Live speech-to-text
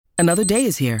Another day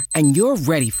is here, and you're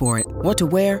ready for it. What to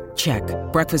wear? Check.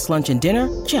 Breakfast, lunch, and dinner?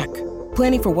 Check.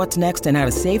 Planning for what's next and how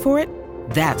to save for it?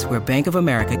 That's where Bank of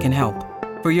America can help.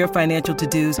 For your financial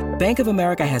to-dos, Bank of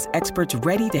America has experts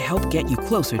ready to help get you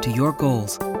closer to your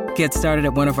goals. Get started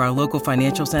at one of our local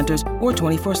financial centers or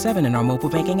 24/7 in our mobile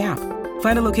banking app.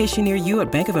 Find a location near you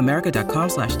at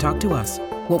bankofamerica.com/talktous.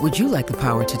 What would you like the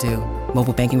power to do?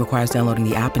 Mobile banking requires downloading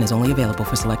the app and is only available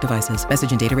for select devices.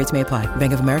 Message and data rates may apply.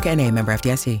 Bank of America N.A., member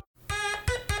FDIC.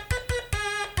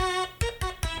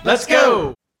 Let's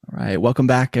go! All right, welcome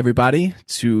back, everybody,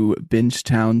 to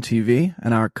Bingetown TV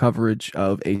and our coverage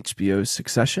of HBO's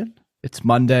Succession. It's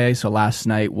Monday, so last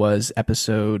night was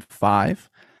episode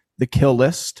 5, The Kill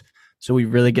List. So we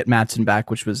really get Matsson back,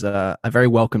 which was a very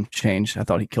welcome change. I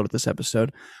thought he killed it this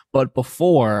episode. But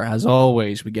before, as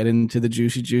always, we get into the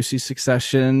juicy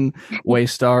Succession,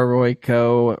 Waystar,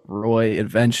 Roy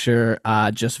adventure.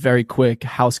 Just very quick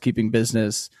housekeeping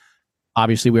business.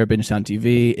 Obviously, we are Bingetown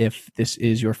TV. If this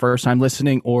is your first time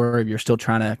listening, or if you're still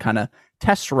trying to kind of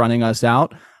test running us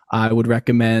out, I would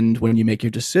recommend when you make your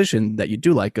decision that you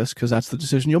do like us, because that's the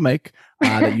decision you'll make,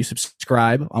 that you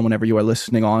subscribe on whenever you are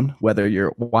listening on, whether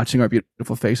you're watching our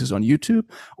beautiful faces on YouTube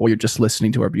or you're just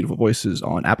listening to our beautiful voices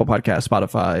on Apple Podcasts,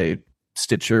 Spotify,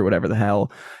 Stitcher, whatever the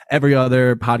hell, every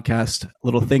other podcast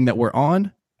little thing that we're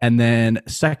on. And then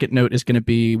second note is going to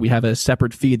be, we have a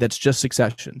separate feed that's just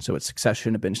Succession. So it's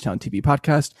Succession, a Bingetown TV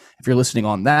podcast. If you're listening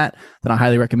on that, then I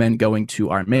highly recommend going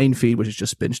to our main feed, which is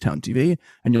just Bingetown TV,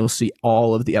 and you'll see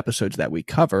all of the episodes that we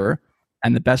cover.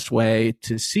 And the best way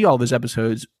to see all those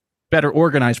episodes, better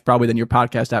organized probably than your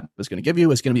podcast app is going to give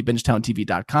you, is going to be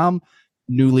bingetowntv.com,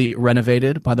 newly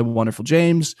renovated by the wonderful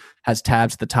James, has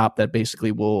tabs at the top that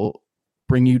basically will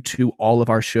bring you to all of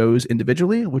our shows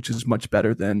individually, which is much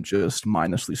better than just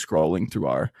mindlessly scrolling through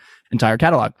our entire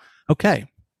catalog. Okay,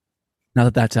 now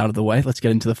that that's out of the way, let's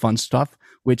get into the fun stuff,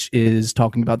 which is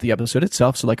talking about the episode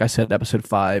itself. So like I said, episode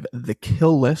 5, The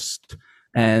Kill List.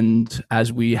 And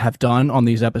as we have done on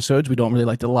these episodes, we don't really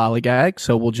like to lollygag,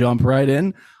 so we'll jump right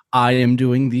in. I am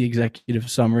doing the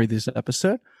executive summary of this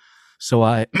episode. So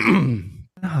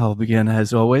I'll begin,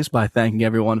 as always, by thanking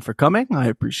everyone for coming. I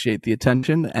appreciate the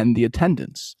attention and the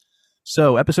attendance.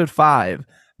 So, episode 5,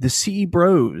 the CE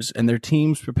Bros and their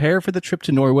teams prepare for the trip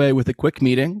to Norway with a quick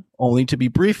meeting, only to be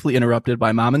briefly interrupted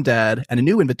by Mom and Dad and a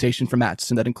new invitation from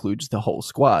Matsson that includes the whole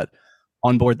squad.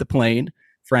 On board the plane,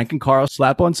 Frank and Carl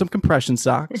slap on some compression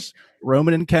socks,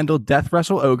 Roman and Kendall death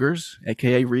wrestle ogres,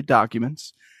 aka read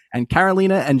documents, and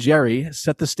Carolina and Jerry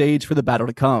set the stage for the battle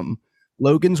to come.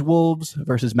 Logan's Wolves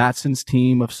versus Matsson's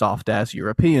team of soft-ass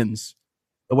Europeans.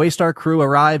 The Waystar crew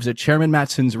arrives at Chairman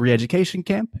Matsson's re-education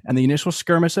camp, and the initial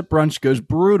skirmish at brunch goes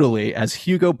brutally as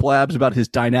Hugo blabs about his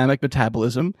dynamic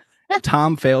metabolism, and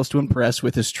Tom fails to impress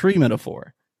with his tree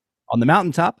metaphor. On the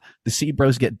mountaintop, the Sea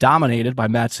Bros get dominated by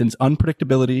Matsson's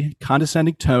unpredictability,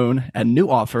 condescending tone, and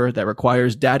new offer that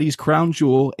requires Daddy's crown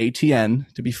jewel,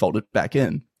 ATN, to be folded back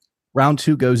in. Round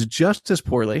 2 goes just as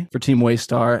poorly for Team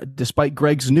Waystar, despite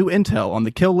Greg's new intel on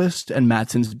the kill list and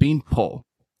Matsson's bean pull.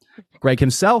 Greg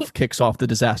himself kicks off the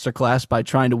disaster class by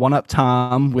trying to one-up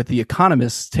Tom with the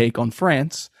Economist's take on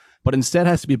France, but instead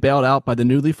has to be bailed out by the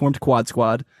newly formed Quad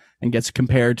Squad and gets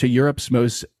compared to Europe's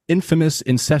most infamous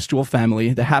incestual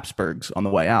family, the Habsburgs, on the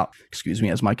way out. Excuse me,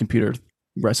 as my computer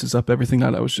messes up everything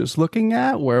that I was just looking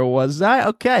at. Where was I?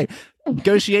 Okay.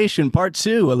 Negotiation Part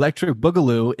 2, Electric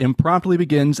Boogaloo, impromptu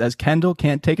begins as Kendall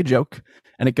can't take a joke,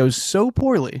 and it goes so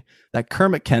poorly that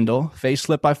Kermit Kendall, face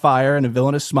lit by fire and a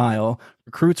villainous smile,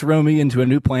 recruits Romy into a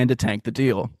new plan to tank the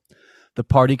deal. The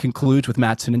party concludes with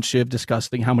Matsson and Shiv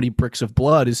discussing how many bricks of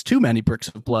blood is too many bricks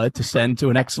of blood to send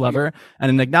to an ex-lover, and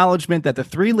an acknowledgement that the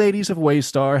 3 ladies of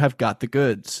Waystar have got the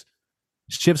goods.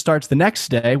 Shiv starts the next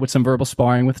day with some verbal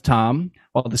sparring with Tom,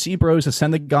 while the Sea Bros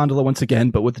ascend the gondola once again,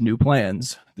 but with new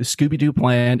plans. The Scooby-Doo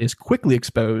plan is quickly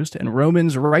exposed, and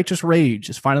Roman's righteous rage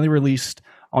is finally released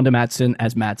onto Matsson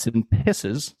as Matsson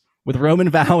pisses, with Roman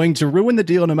vowing to ruin the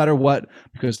deal no matter what,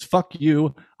 because fuck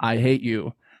you, I hate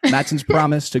you. Matsson's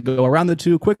promise to go around the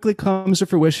two quickly comes to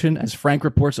fruition as Frank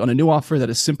reports on a new offer that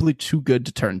is simply too good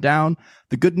to turn down.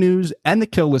 The good news and the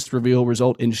kill list reveal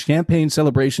result in champagne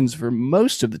celebrations for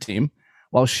most of the team,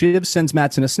 while Shiv sends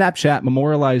Matsson a Snapchat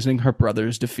memorializing her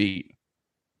brother's defeat.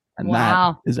 And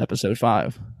that is episode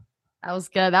 5. That was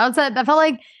good. That felt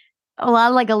like a lot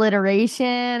of like alliteration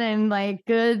and like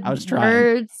good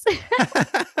words.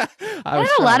 I had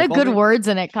a lot of good words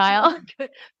in it, Kyle.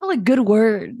 Like good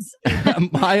words.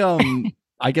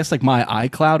 I guess like my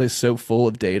iCloud is so full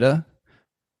of data.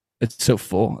 It's so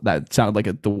full. That sounded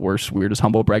like the worst, weirdest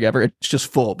humble brag ever. It's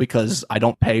just full because I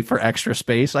don't pay for extra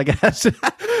space, I guess.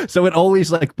 So it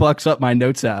always like bucks up my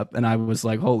notes app, and I was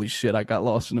like, "Holy shit!" I got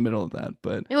lost in the middle of that.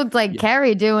 But it looked like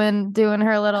Carrie doing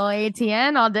her little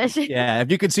ATN audition. Yeah,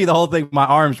 if you could see the whole thing, my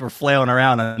arms were flailing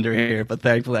around under here, but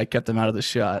thankfully I kept them out of the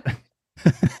shot.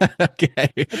 Okay,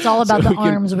 it's all about the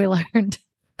arms. We learned.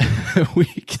 We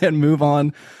can move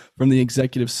on from the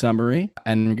executive summary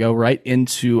and go right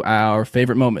into our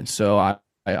favorite moments. So I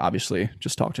obviously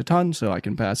just talked a ton, so I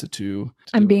can pass it to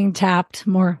I'm being tapped.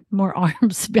 More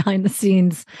arms behind the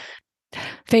scenes.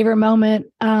 Favorite moment,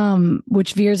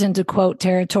 which veers into quote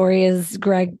territory, is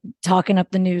Greg talking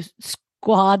up the new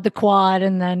squad, the quad,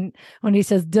 and then when he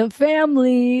says the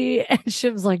family, and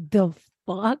Shiv's like, the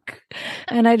fuck?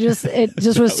 And it just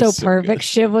was so perfect. Good.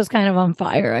 Shiv was kind of on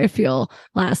fire, I feel,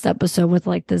 last episode with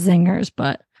like the zingers,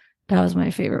 but that was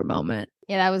my favorite moment.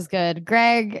 Yeah, that was good.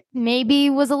 Greg maybe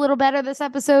was a little better this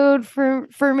episode for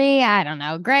me. I don't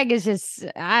know. Greg is just,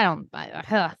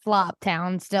 flop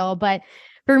town still. But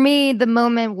for me, the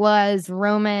moment was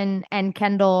Roman and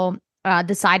Kendall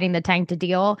deciding the tank to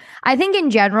deal. I think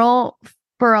in general,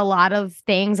 for a lot of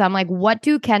things, I'm like, what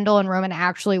do Kendall and Roman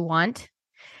actually want?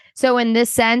 So in this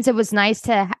sense, it was nice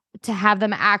to have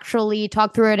them actually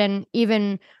talk through it. And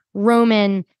even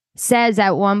Roman says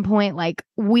at one point, like,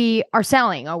 we are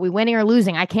selling. Are we winning or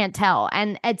losing? I can't tell.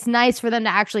 And it's nice for them to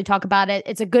actually talk about it.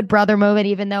 It's a good brother moment,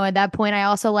 even though at that point, I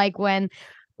also like when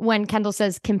Kendall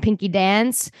says, can Pinky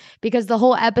dance? Because the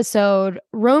whole episode,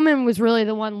 Roman was really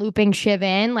the one looping Shiv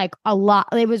in, like, a lot.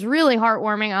 It was really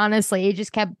heartwarming, honestly. He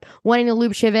just kept wanting to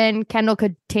loop Shiv in. Kendall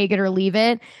could take it or leave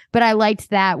it. But I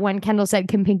liked that when Kendall said,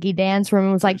 can Pinky dance?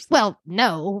 Roman was like, well,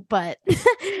 no, but...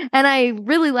 And I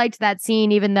really liked that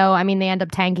scene, even though, I mean, they end up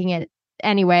tanking it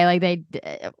anyway. Like,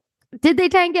 did they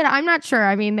tank it? I'm not sure.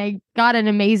 I mean, they got an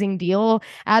amazing deal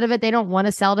out of it. They don't want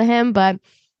to sell to him, but...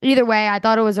 Either way, I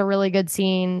thought it was a really good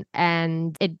scene,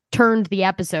 and it turned the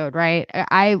episode, right?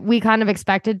 We kind of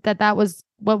expected that was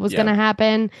what was going to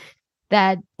happen,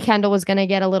 that Kendall was going to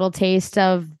get a little taste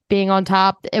of being on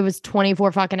top. It was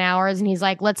 24 fucking hours, and he's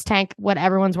like, let's tank what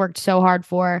everyone's worked so hard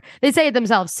for. They say it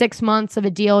themselves, 6 months of a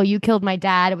deal. You killed my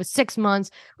dad. It was 6 months.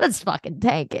 Let's fucking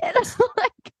tank it.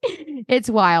 Like,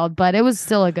 it's wild, but it was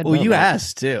still a good movie. You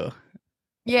asked, too.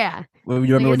 Yeah. Well,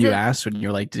 you remember when you asked, when you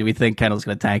were like, do we think Kendall's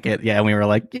going to tank it? Yeah, and we were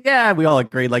like, yeah, we all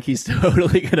agreed, like, he's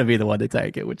totally going to be the one to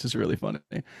tank it, which is really funny.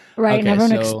 Right, and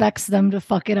everyone expects them to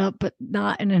fuck it up, but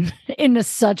not in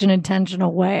such an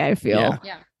intentional way, I feel.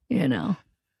 Yeah. You know.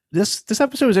 This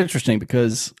episode was interesting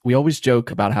because we always joke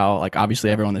about how, like,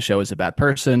 obviously everyone on the show is a bad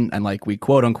person, and, like, we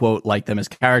quote-unquote like them as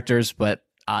characters, but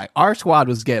our squad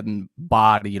was getting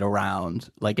bodied around,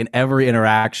 like, in every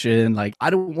interaction. Like, I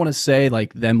don't want to say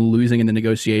like them losing in the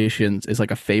negotiations is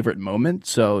like a favorite moment.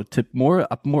 So to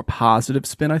a more positive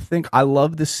spin, I think I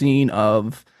love the scene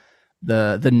of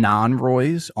the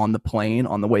non-Roys on the plane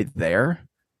on the way there,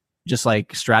 just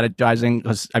like strategizing.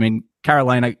 Because I mean,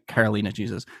 Carolina,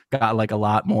 Jesus, got like a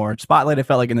lot more spotlight, I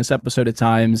felt like, in this episode at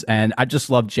times. And I just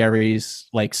love Jerry's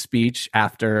like speech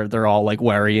after they're all like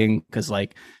worrying, because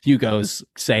like Hugo's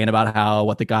saying about how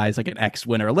what the guy's like an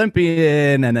ex-Winter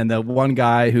Olympian, and then the one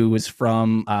guy who was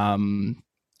from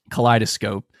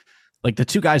Kaleidoscope, like the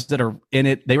two guys that are in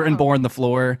it, they were in Born the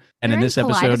Floor, and in this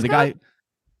episode, the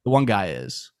one guy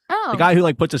is the guy who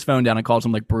like puts his phone down and calls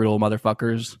them like brutal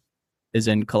motherfuckers, is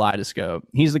in Kaleidoscope.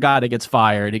 He's the guy that gets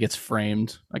fired. He gets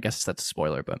framed. I guess that's a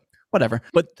spoiler, but whatever.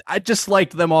 But I just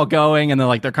liked them all going, and then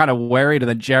like they're kind of worried, and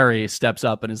then Jerry steps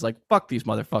up and is like, fuck these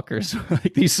motherfuckers.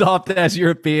 Like, these soft ass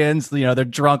Europeans, you know, they're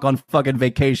drunk on fucking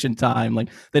vacation time. Like,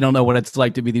 they don't know what it's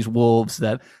like to be these wolves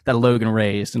that Logan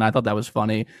raised. And I thought that was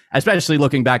funny, especially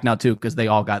looking back now too, because they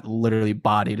all got literally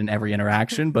bodied in every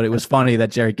interaction. But it was funny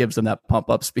that Jerry gives them that pump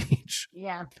up speech.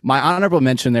 Yeah. My honorable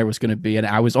mention there was going to be, and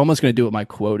I was almost going to do it with my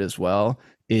quote as well,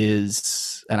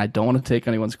 is, and I don't want to take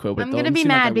anyone's quote, but I'm going to be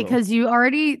mad because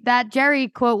that Jerry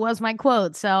quote was my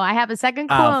quote. So I have a second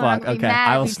quote. Oh, fuck. Okay.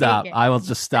 I will stop. I will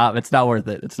just stop. It's not worth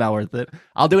it. It's not worth it.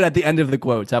 I'll do it at the end of the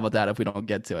quotes. How about that if we don't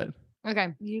get to it?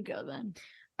 Okay. You go then.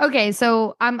 Okay.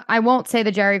 So I won't say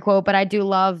the Jerry quote, but I do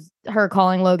love her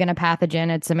calling Logan a pathogen.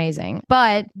 It's amazing.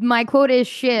 But my quote is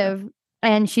Shiv.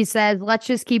 And she says, let's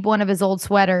just keep one of his old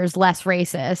sweaters less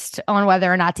racist on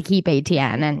whether or not to keep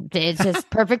ATN. And it's just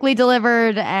perfectly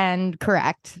delivered and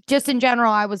correct. Just in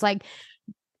general, I was like,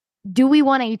 do we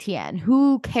want ATN?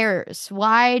 Who cares?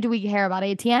 Why do we care about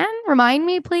ATN? Remind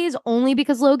me, please. Only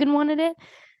because Logan wanted it.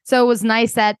 So it was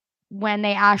nice that when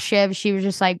they asked Shiv, she was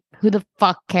just like, who the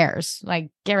fuck cares? Like,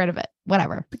 get rid of it.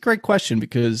 Whatever. Great question,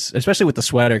 because especially with the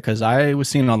sweater, because I was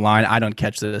seeing it online. I don't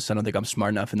catch this. I don't think I'm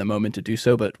smart enough in the moment to do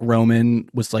so. But Roman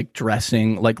was like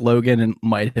dressing like Logan and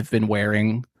might have been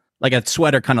wearing Like a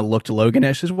sweater kind of looked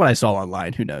Loganish is what I saw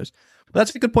online. Who knows? But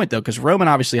that's a good point though, because Roman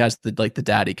obviously has the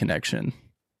daddy connection.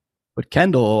 But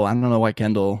Kendall, I don't know why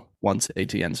Kendall wants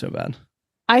ATN so bad.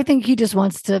 I think he just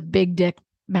wants to big dick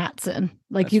Mattson.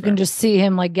 Like that's you can just see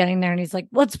him like getting there and he's like,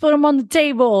 let's put him on the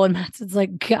table. And Mattson's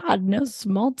like, God, no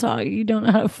small talk. You don't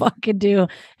know how to fucking do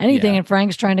anything. Yeah. And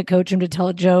Frank's trying to coach him to tell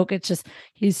a joke. It's just,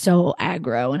 he's so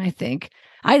aggro. And I think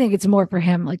it's more for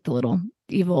him, like the little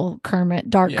evil Kermit,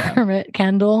 dark Kermit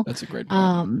Kendall. That's a great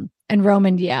point. And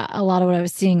Roman, a lot of what I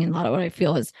was seeing and a lot of what I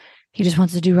feel is he just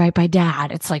wants to do right by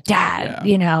dad. It's like, dad,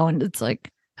 and it's like,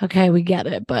 okay, we get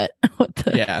it, but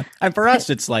and for us,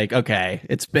 it's like, okay,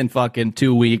 it's been fucking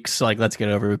 2 weeks, like let's get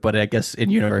over it. But I guess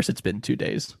in universe, it's been 2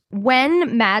 days.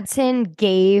 When Mattson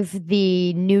gave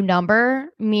the new number,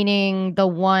 meaning the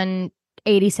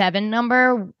 187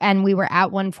 number, and we were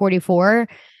at 144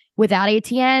 without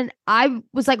ATN, I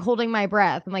was like holding my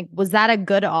breath. I'm like, was that a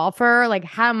good offer? Like,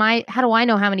 how do I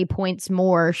know how many points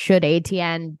more should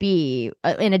ATN be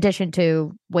in addition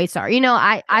to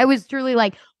Waystar? I was truly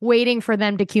like waiting for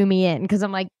them to cue me in because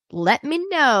I'm like, let me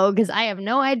know because I have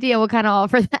no idea what kind of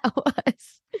offer that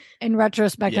was. In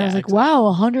retrospect, I was like, wow,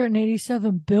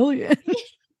 187 billion.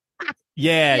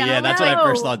 Yeah, that's what I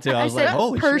first thought too. I was like,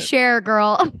 holy per shit. share,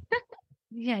 girl.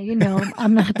 Yeah,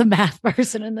 I'm not the math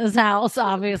person in this house,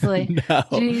 obviously. No.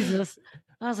 Jesus.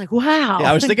 I was like, wow.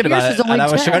 Yeah, I was thinking about it, and I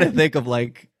was trying to think of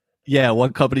like,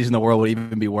 what companies in the world would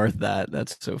even be worth that?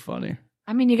 That's so funny.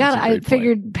 I mean, I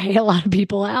figured pay a lot of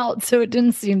people out, so it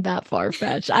didn't seem that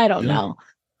far-fetched. I don't know.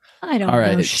 I don't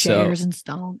know shares and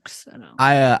stonks.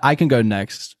 I can go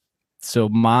next. So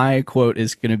my quote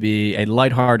is going to be a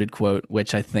lighthearted quote,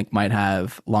 which I think might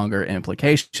have longer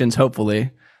implications,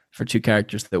 hopefully, for two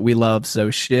characters that we love.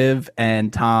 So Shiv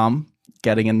and Tom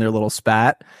getting in their little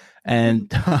spat, and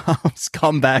Tom's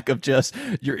comeback of just,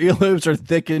 your earlobes are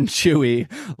thick and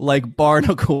chewy like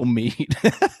barnacle meat.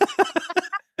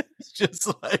 It's just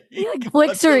like, he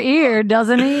flicks her ear,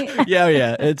 doesn't he?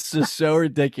 Yeah. It's just so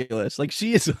ridiculous. Like,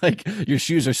 she is like, your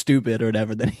shoes are stupid or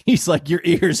whatever. Then he's like, your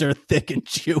ears are thick and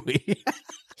chewy.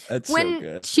 That's when so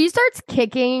good. She starts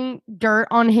kicking dirt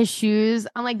on his shoes,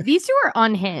 I'm like, these two are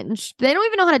unhinged. They don't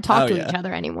even know how to talk to each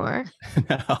other anymore.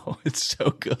 No, it's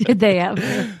so good. Did they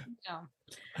ever?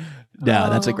 No,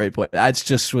 that's a great point. That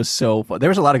just was so fun. There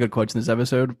was a lot of good quotes in this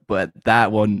episode, but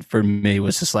that one for me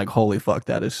was just like, holy fuck,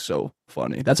 that is so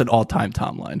funny. That's an all-time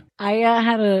Tom line. I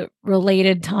had a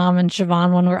related Tom and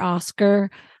Siobhan one where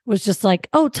Oscar was just like,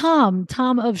 oh, Tom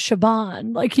of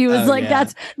Siobhan. Like he was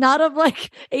that's not of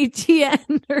like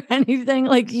ATN or anything.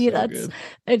 Like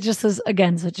it just was,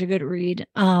 again, such a good read.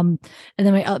 And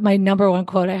then my number one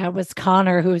quote I had was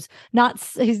Connor, he's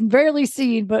rarely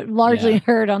seen, but largely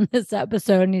heard on this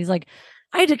episode. And he's like,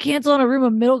 I had to cancel on a room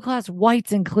of middle-class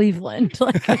whites in Cleveland.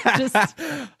 Like,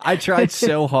 I tried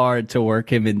so hard to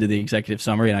work him into the executive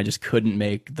summary, and I just couldn't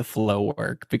make the flow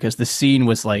work because the scene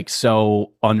was like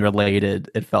so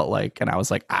unrelated. It felt like, and I was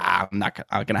like, I'm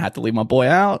gonna have to leave my boy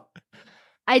out.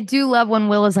 I do love when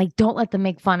Will is like, "Don't let them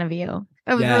make fun of you."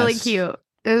 It was really cute.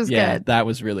 It was good. That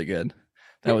was really good.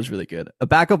 That was really good. A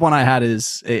backup one I had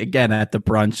is again at the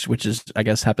brunch, which is, I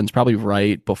guess, happens probably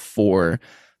right before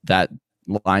that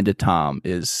line to Tom,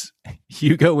 is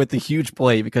Hugo with the huge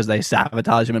plate because they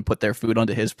sabotage him and put their food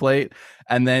onto his plate,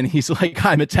 and then he's like,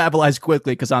 I metabolize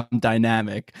quickly because I'm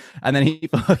dynamic, and then he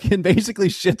fucking basically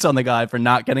shits on the guy for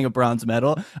not getting a bronze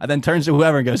medal, and then turns to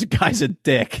whoever and goes, guy's a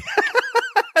dick.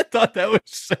 I thought that was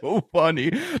so funny.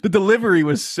 The delivery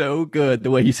was so good,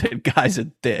 the way he said guy's a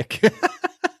dick.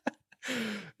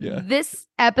 This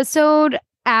episode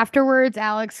afterwards,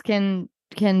 Alex can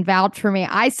vouch for me.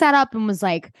 I sat up and was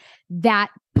like, that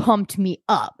pumped me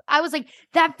up. I was like,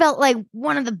 that felt like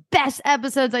one of the best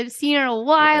episodes I've seen in a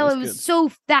while. It was so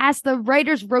fast. The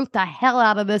writers wrote the hell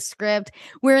out of this script.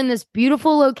 We're in this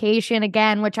beautiful location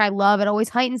again, which I love. It always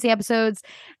heightens the episodes.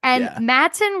 And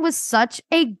Mattson was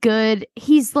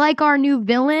he's like our new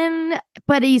villain,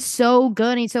 but he's so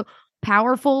good. He's so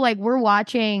powerful. Like, we're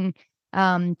watching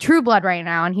True Blood right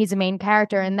now, and he's a main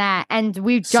character in that. And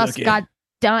we just got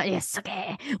done. Yes,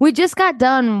 okay. We just got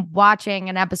done watching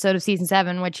an episode of season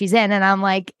 7, which he's in, and I'm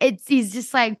like, he's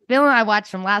just like feeling. I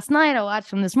watched him last night. I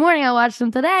watched him this morning. I watched him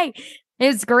today.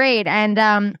 It's great, and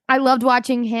I loved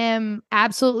watching him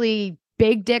absolutely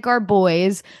big dick our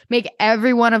boys, make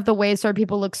every one of the Waystar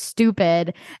people look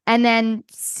stupid, and then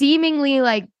seemingly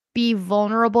like be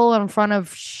vulnerable in front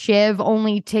of Shiv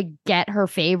only to get her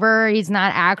favor. He's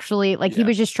not actually like he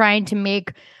was just trying to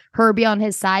make her be on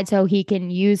his side so he can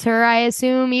use her, I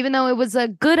assume, even though it was a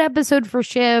good episode for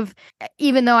Shiv,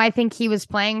 even though I think he was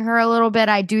playing her a little bit.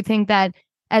 I do think that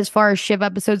as far as Shiv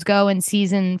episodes go in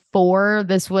season 4,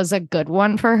 this was a good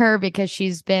one for her because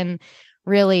she's been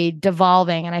really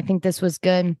devolving. And I think this was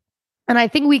good. And I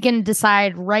think we can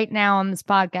decide right now on this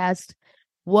podcast,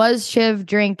 was Shiv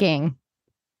drinking?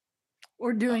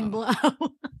 Or doing blow?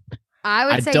 I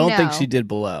would say don't no. think she did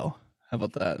blow. How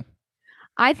about that?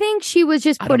 I think she was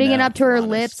just putting it up to her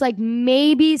lips, like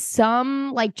maybe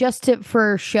some, like just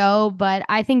for show. But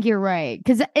I think you're right.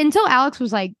 Because until Alex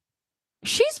was like,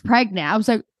 she's pregnant, I was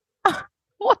like, oh,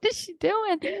 what is she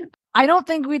doing? I don't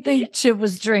think we think Shiv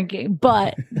was drinking,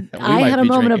 but I had a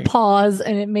moment of pause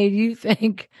and it made you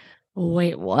think,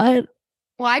 wait, what?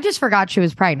 Well, I just forgot she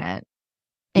was pregnant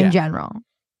in general.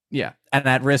 Yeah. And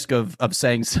at risk of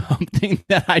saying something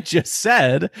that I just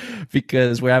said,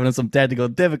 because we're having some technical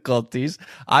difficulties,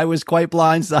 I was quite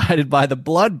blindsided by the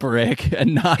blood brick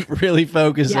and not really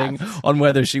focusing on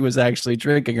whether she was actually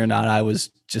drinking or not. I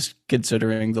was just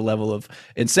considering the level of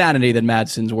insanity that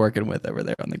Madsen's working with over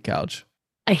there on the couch.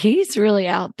 He's really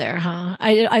out there, huh?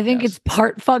 I think it's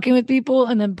part fucking with people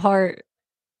and then part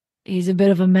he's a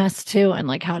bit of a mess too. And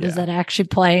like, how does that actually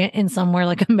play in somewhere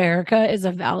like America is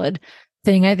a valid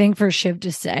thing, I think, for Shiv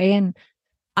to say.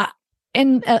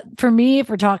 And for me, if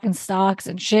we're talking stocks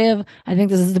and Shiv, I think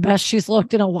this is the best she's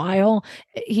looked in a while.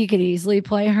 He could easily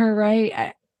play her,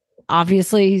 right?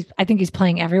 Obviously, I think he's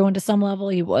playing everyone to some level.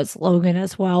 He was Logan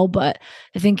as well, but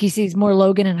I think he sees more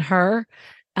Logan in her.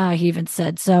 He even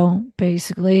said so,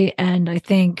 basically. And I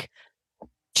think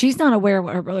she's not aware of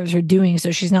what her brothers are doing,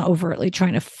 so she's not overtly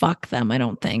trying to fuck them, I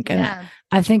don't think. And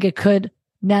I think it could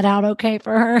net out okay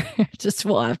for her. Just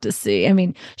we'll have to see. I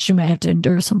mean, she may have to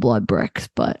endure some blood bricks,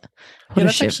 but what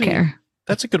does Shiv care?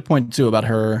 That's a good point too about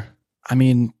her. I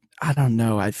mean, I don't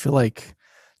know. I feel like,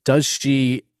 does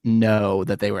she know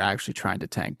that they were actually trying to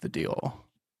tank the deal?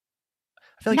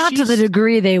 I feel like not to the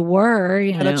degree they were.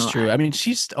 You know, that's true. I mean,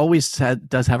 she's always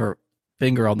does have her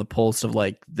finger on the pulse of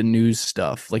like the news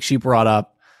stuff. Like she brought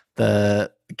up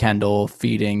the Kendall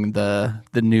feeding the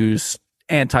news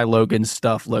anti-Logan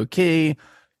stuff low key,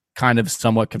 kind of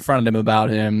somewhat confronted him about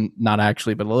him, not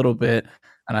actually, but a little bit.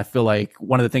 And I feel like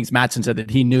one of the things Madsen said that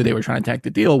he knew they were trying to tank the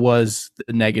deal was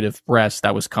the negative press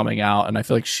that was coming out. And I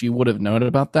feel like she would have known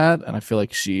about that. And I feel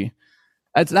like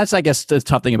that's I guess the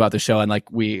tough thing about the show. And like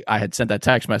I had sent that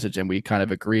text message and we kind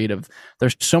of agreed of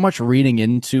there's so much reading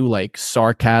into like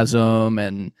sarcasm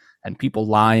and people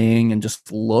lying and just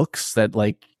looks that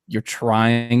like you're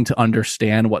trying to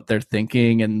understand what they're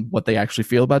thinking and what they actually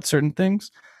feel about certain things.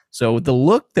 So the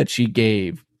look that she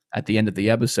gave at the end of the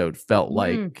episode felt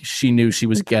like she knew she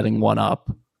was getting one up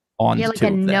on like a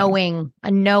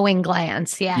knowing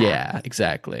glance. Yeah,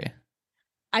 exactly.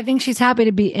 I think she's happy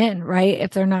to be in, right?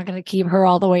 If they're not going to keep her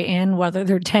all the way in, whether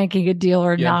they're tanking a deal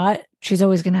or not, she's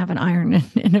always going to have an iron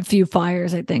in a few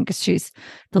fires, I think, because she's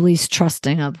the least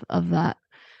trusting of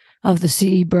the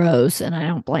CE bros. And I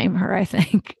don't blame her, I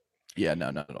think. Yeah,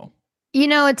 no, not at all. You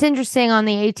know, it's interesting on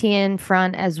the ATN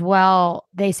front as well.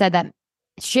 They said that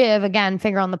Shiv, again,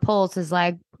 finger on the pulse, is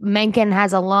like, Mencken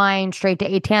has a line straight to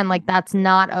ATN, like, that's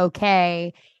not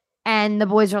okay. And the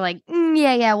boys are like,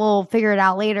 yeah, we'll figure it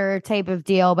out later type of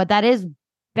deal. But that is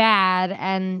bad.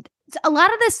 And a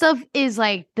lot of this stuff is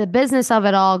like the business of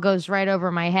it all goes right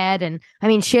over my head. And I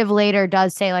mean, Shiv later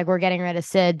does say, like, we're getting rid of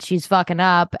Sid. She's fucking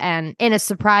up. And in a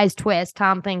surprise twist,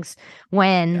 Tom thinks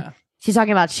when she's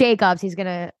talking about shakeups,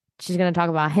 she's gonna talk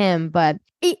about him. But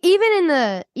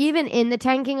even in the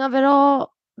tanking of it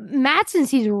all, Madsen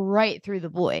sees right through the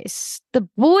boys. The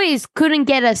boys couldn't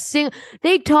get a single.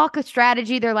 They talk a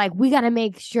strategy. They're like, we got to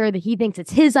make sure that he thinks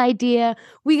it's his idea.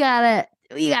 We gotta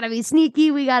be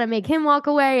sneaky. We gotta make him walk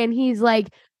away. And he's like,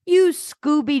 you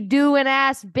Scooby-Dooing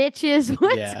ass bitches.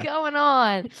 What's going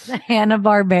on? The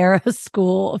Hanna-Barbera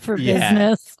school for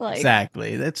business. Like,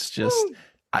 exactly. That's just.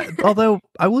 Although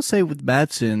I will say with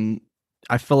Madsen,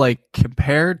 I feel like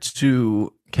compared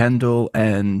to Kendall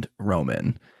and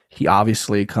Roman, he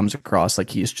obviously comes across like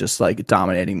he's just like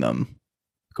dominating them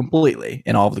completely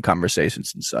in all of the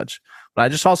conversations and such. But I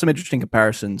just saw some interesting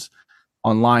comparisons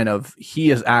online of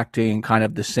he is acting kind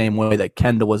of the same way that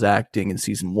Kendall was acting in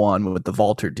season 1 with the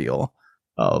Valter deal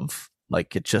of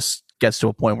like, it just gets to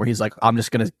a point where he's like, I'm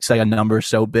just going to say a number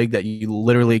so big that you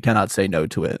literally cannot say no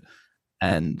to it.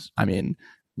 And I mean,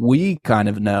 we kind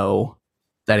of know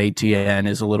that ATN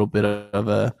is a little bit of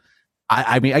a,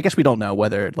 I mean, I guess we don't know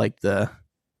whether like the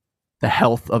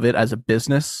health of it as a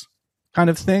business kind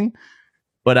of thing.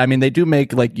 But I mean, they do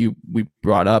make, like we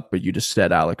brought up, but you just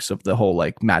said, Alex, of the whole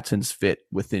like Madsen's fit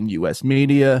within US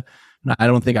media. And I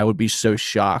don't think I would be so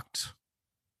shocked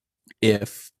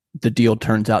if the deal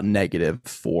turns out negative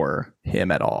for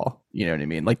him at all. You know what I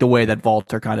mean? Like the way that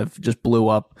Walter kind of just blew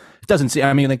up. It doesn't seem,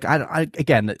 I mean, like, I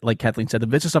again, like Kathleen said, the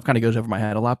business stuff kind of goes over my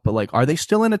head a lot, but like, are they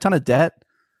still in a ton of debt?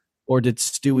 Or did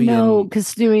Stewie no, because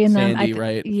Stewie and Sandy, them,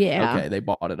 right? Yeah. Okay, they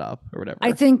bought it up or whatever.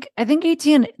 I think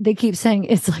AT&T, they keep saying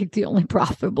it's like the only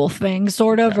profitable thing,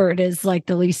 sort of, or it is like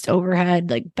the least overhead,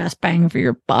 like best bang for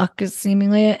your buck is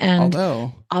seemingly it. And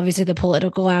obviously the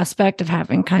political aspect of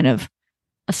having kind of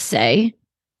a say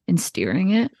in steering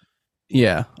it.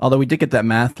 Yeah, although we did get that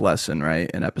math lesson, right,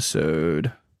 in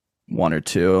episode 1 or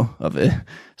 2 of it.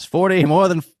 It's 40 more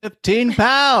than 15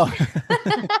 pounds.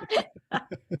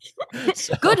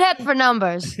 Good head for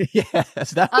numbers.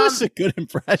 Yes, that was a good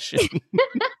impression.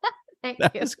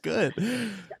 That was good.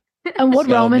 And what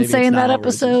Roman say in that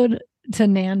episode to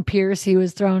Nan Pierce, he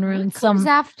was throwing around some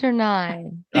after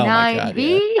 9. Oh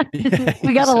 9B.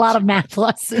 We got a lot of math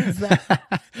lessons.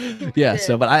 Yeah,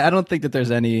 so but I don't think that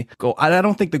there's any goal. I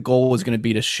don't think the goal was going to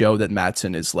be to show that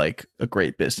Matsson is like a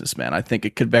great businessman. I think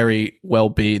it could very well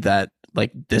be that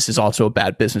like this is also a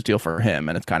bad business deal for him,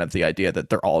 and it's kind of the idea that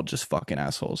they're all just fucking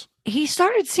assholes. He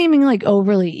started seeming like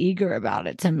overly eager about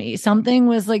it to me. Something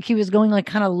was like he was going like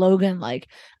kind of Logan, like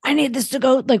I need this to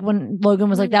go. Like when Logan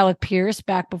was like that with Pierce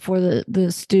back before the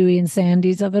Stewie and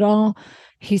Sandy's of it all,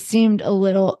 he seemed a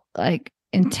little like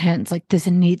intense. Like this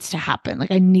needs to happen.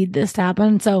 Like I need this to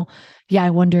happen. So yeah,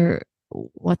 I wonder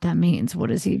what that means. What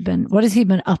has he been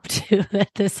up to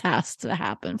that this has to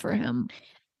happen for him?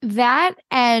 That,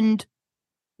 and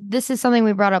this is something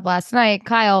we brought up last night,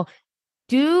 Kyle.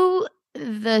 Do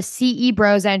the CE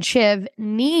bros and Shiv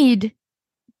need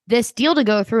this deal to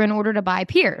go through in order to buy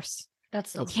Pierce?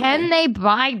 Can they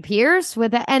buy Pierce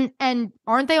with it? And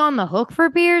aren't they on the hook for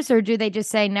Pierce, or do they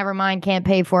just say never mind, can't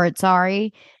pay for it,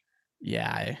 sorry?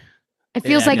 Yeah, it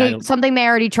feels like something they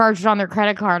already charged on their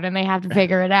credit card and they have to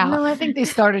figure it out. No, I think they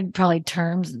started probably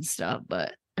terms and stuff,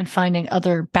 and finding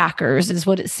other backers is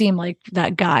what it seemed like.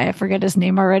 That guy, I forget his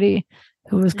name already,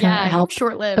 who was kind of help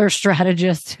short-lived. Their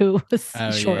strategist who was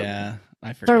short. Yeah,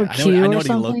 I forget. I know what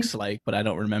he looks like, but I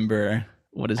don't remember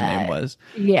what his name was.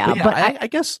 Yeah, but I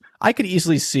guess I could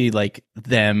easily see like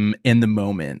them in the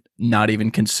moment not even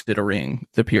considering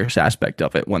the Pierce aspect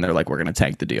of it when they're like, we're going to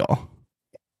tank the deal.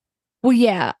 Well,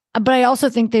 yeah, but I also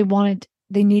think they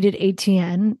needed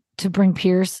ATN to bring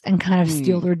Pierce and kind of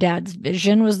steal their dad's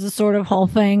vision was the sort of whole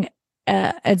thing.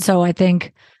 And so I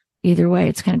think either way,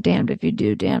 it's kind of damned if you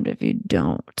do, damned if you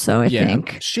don't. So I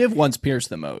think Shiv wants Pierce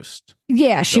the most.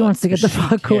 Yeah, she wants to get the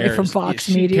fuck away from Fox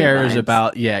Media. She cares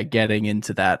about getting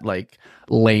into that like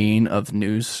lane of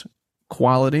news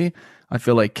quality. I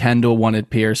feel like Kendall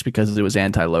wanted Pierce because it was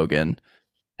anti-Logan,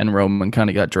 and Roman kind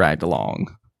of got dragged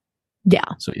along. Yeah.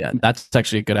 So yeah, that's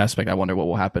actually a good aspect. I wonder what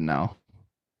will happen now.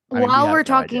 While we're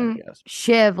talking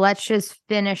Shiv, let's just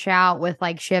finish out with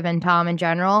like Shiv and Tom in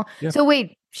general. Yeah. So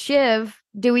wait, Shiv,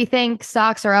 do we think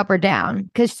stocks are up or down?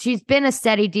 Because she's been a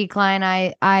steady decline,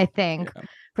 I think,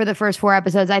 for the first 4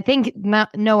 episodes. I think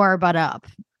nowhere but up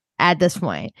at this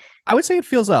point. I would say it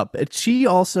feels up. She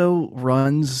also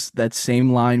runs that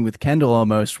same line with Kendall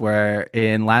almost, where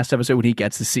in last episode when he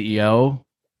gets the CEO,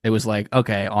 it was like,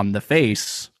 okay, on the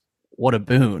face, what a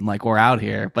boon. Like, we're out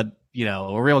here. But, you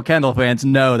know, real Kendall fans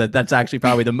know that that's actually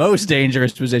probably the most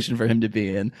dangerous position for him to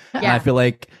be in. Yeah. And I feel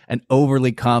like an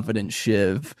overly confident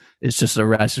Shiv is just a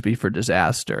recipe for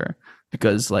disaster,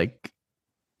 because, like,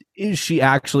 is she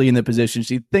actually in the position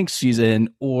she thinks she's in,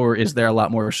 or is there a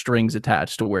lot more strings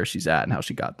attached to where she's at and how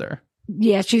she got there?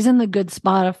 Yeah, she's in the good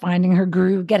spot of finding her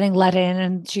groove, getting let in,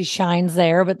 and she shines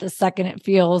there. But the second it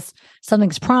feels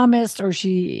something's promised or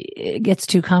she gets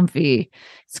too comfy,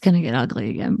 it's going to get ugly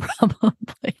again,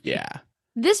 probably. Yeah.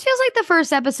 This feels like the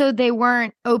first episode they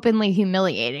weren't openly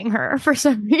humiliating her for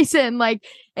some reason. Like,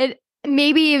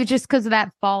 maybe it was just because of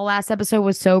that fall last episode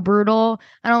was so brutal.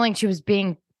 I don't think she was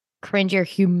being cringy or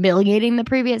humiliating the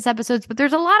previous episodes, but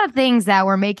there's a lot of things that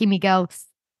were making me go,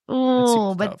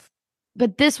 oh,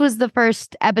 but this was the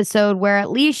first episode where at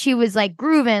least she was like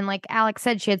grooving. Like Alex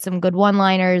said, she had some good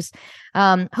one-liners.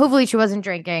 Hopefully she wasn't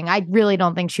drinking. I really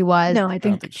don't think she was. No, I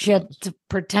think she had to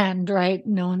pretend, right?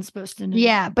 No one's supposed to know.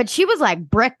 Yeah, but she was like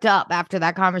bricked up after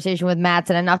that conversation with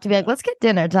Matsson enough to be like, let's get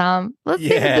dinner, Tom. Let's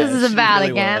see what this is about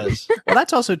really again. Well,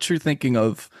 that's also true thinking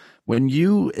of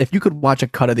if you could watch a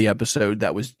cut of the episode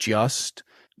that was just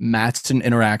Matsson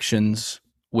interactions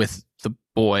with the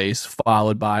boys,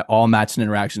 followed by all Matsson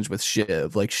interactions with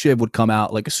Shiv. Like, Shiv would come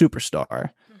out like a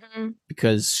superstar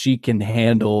because she can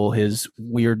handle his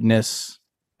weirdness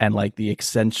and like the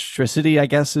eccentricity, I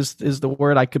guess is the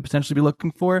word I could potentially be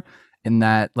looking for. In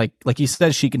that, like he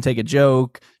says, she can take a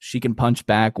joke, she can punch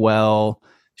back well,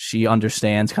 she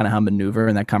understands kind of how to maneuver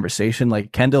in that conversation.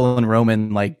 Like Kendall and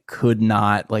Roman like could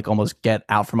not like almost get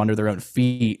out from under their own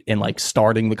feet in like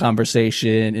starting the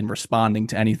conversation and responding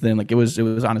to anything. Like it was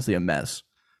honestly a mess.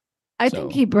 I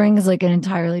think he brings like an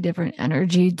entirely different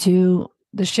energy to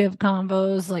the Shiv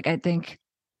combos. Like I think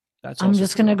I'm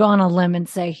just going to go on a limb and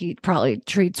say he probably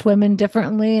treats women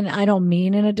differently. And I don't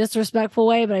mean in a disrespectful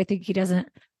way, but I think he doesn't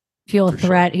feel a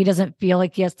threat. Sure. He doesn't feel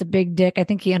like he has the big dick. I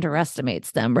think he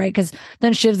underestimates them, right? Because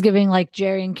then Shiv's giving like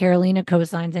Jerry and Carolina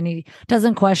cosigns and he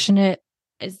doesn't question it.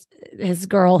 His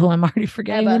girl, who I'm already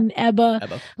forgetting,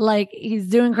 Ebba. Like he's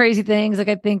doing crazy things. Like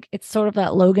I think it's sort of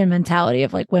that Logan mentality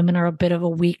of like women are a bit of a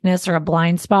weakness or a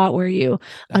blind spot where you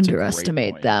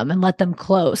underestimate them and let them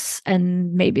close,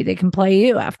 and maybe they can play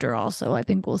you after all. So I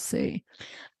think we'll see.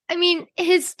 I mean,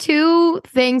 his two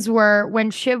things were when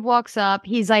Shiv walks up,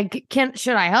 he's like,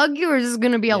 should I hug you or is this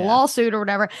going to be a lawsuit or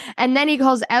whatever? And then he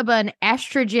calls Ebba an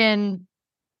estrogen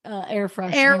air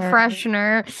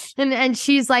freshener. And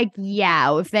she's like,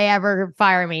 yeah, if they ever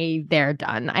fire me, they're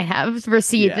done. I have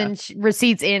receipts and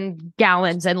receipts in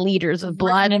gallons and liters of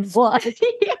blood.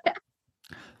 Yeah.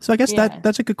 So I guess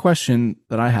that's a good question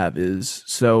that I have is,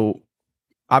 so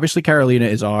obviously Carolina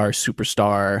is our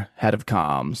superstar head of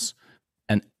comms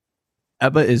and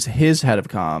Ebba is his head of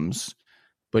comms,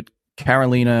 but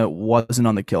Carolina wasn't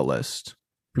on the kill list,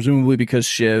 presumably because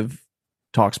Shiv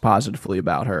talks positively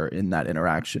about her in that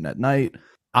interaction at night.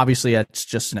 Obviously, it's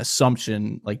just an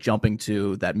assumption, like jumping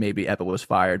to that maybe Ebba was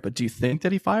fired. But do you think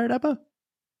that he fired Ebba?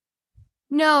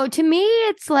 No, to me,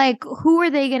 it's like, who are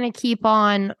they going to keep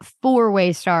on for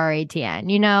Waystar ATN?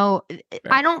 You know, right.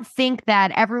 I don't think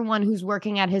that everyone who's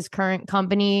working at his current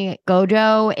company,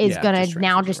 Gojo, is going to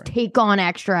now just take on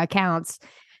extra accounts.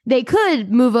 They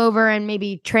could move over and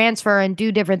maybe transfer and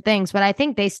do different things, but I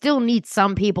think they still need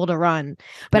some people to run.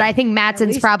 But I think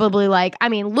Matsson's probably like, I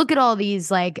mean, look at all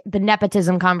these, like the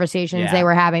nepotism conversations they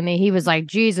were having. He was like,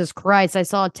 Jesus Christ, I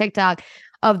saw a TikTok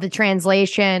of the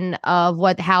translation of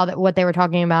what they were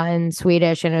talking about in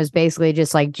Swedish, and it was basically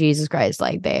just like, Jesus Christ,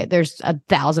 like there's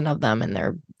 1,000 of them and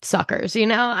they're suckers, you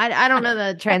know. I don't know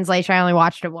the translation, I only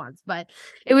watched it once, but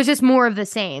it was just more of the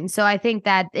same. So I think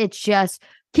that it's just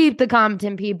keep the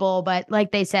competent people, but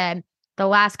like they said, the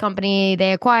last company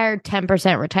they acquired,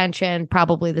 10% retention,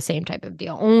 probably the same type of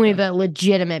deal, only the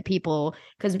legitimate people,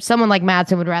 because someone like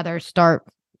Matsson would rather start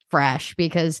fresh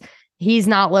because he's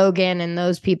not Logan, and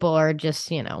those people are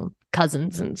just, you know,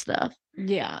 cousins and stuff.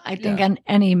 Yeah, I think on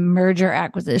any merger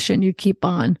acquisition, you keep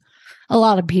on a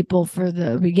lot of people for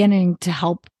the beginning to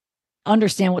help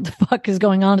understand what the fuck is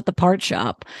going on at the part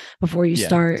shop before you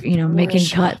start, you know, making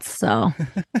cuts. So,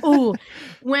 ooh,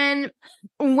 when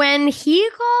he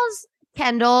calls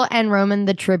Kendall and Roman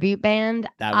the tribute band,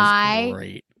 that was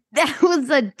great. That was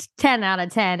a 10 out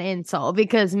of 10 insult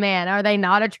because, man, are they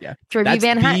not a tribute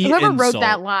band? Whoever wrote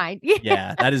that line.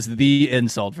 Yeah, that is the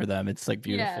insult for them. It's like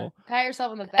beautiful. Yeah. Pat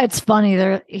yourself on the back. It's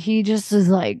funny. He just is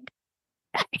like,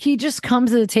 he just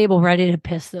comes to the table ready to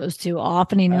piss those two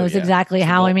off, and he knows exactly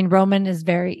how. I mean, Roman is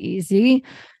very easy,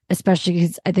 especially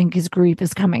because I think his grief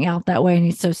is coming out that way, and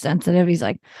he's so sensitive. He's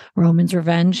like, Roman's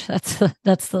revenge. That's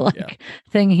the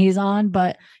thing he's on,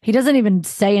 but he doesn't even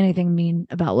say anything mean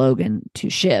about Logan to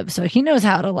Shiv, so he knows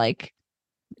how to like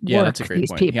work that's a great these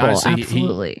point. people.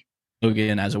 Absolutely,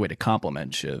 Logan as a way to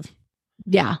compliment Shiv.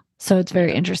 Yeah. So it's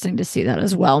very interesting to see that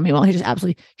as well. Meanwhile, he just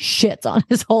absolutely shits on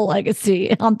his whole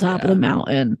legacy on top of the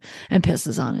mountain and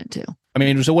pisses on it too. I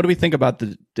mean, so what do we think about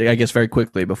I guess very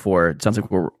quickly before it sounds like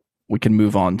we can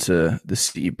move on to the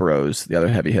Steve Bros, the other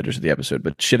heavy hitters of the episode,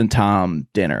 but Shiv and Tom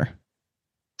dinner.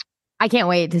 I can't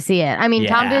wait to see it. I mean,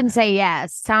 Tom didn't say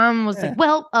yes. Tom was like,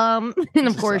 well, and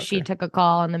of course she took a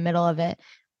call in the middle of it,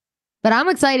 but I'm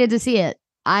excited to see it.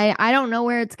 I don't know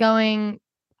where it's going.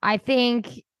 I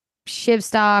think Shiv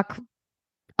stock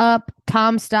up,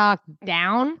 Tom stock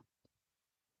down.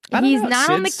 He's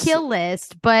not on the kill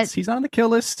list, but he's on the kill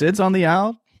list. Sid's on the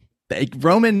out.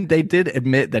 Roman, they did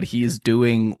admit that he's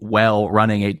doing well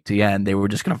running ATN. They were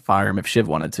just going to fire him if Shiv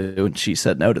wanted to, and she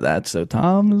said no to that. So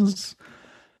Tom's...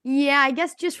 Yeah, I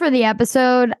guess just for the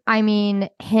episode, I mean,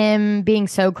 him being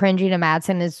so cringy to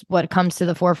Matsson is what comes to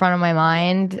the forefront of my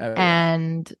mind.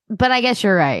 But I guess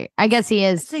you're right. I guess he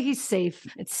is. He's safe.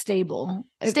 It's stable.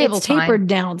 It's tapered fine.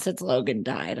 Down since Logan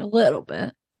died a little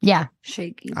bit. Yeah.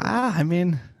 Shaky. I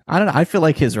mean, I don't know. I feel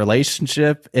like his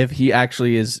relationship, if he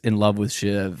actually is in love with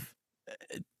Shiv,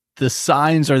 the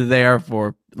signs are there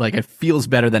for, like, it feels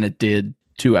better than it did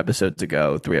 2 episodes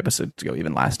ago, 3 episodes ago,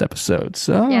 even last episode.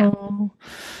 So,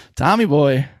 Tommy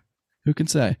boy, who can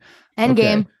say?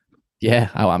 Endgame. Yeah.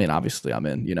 Oh, I mean, obviously I'm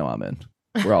in. You know I'm in.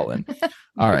 We're all in.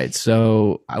 All right.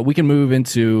 So we can move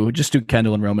into just do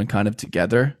Kendall and Roman kind of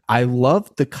together. I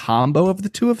love the combo of the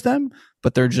two of them,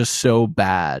 but they're just so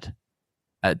bad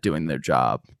at doing their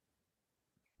job.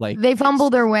 Like they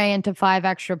fumble their way into 5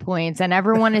 extra points, and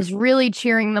everyone is really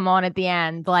cheering them on at the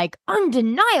end. Like,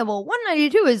 undeniable.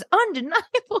 192 is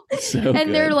undeniable. So and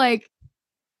good. They're like,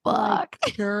 fuck.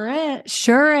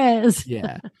 Sure is.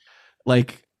 Yeah.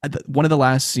 Like one of the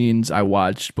last scenes I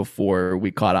watched before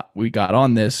we got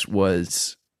on this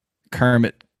was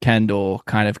Kermit Kendall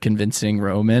kind of convincing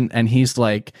Roman, and he's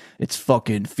like, it's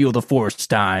fucking feel the force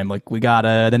time. Like we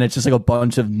gotta, then it's just like a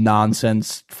bunch of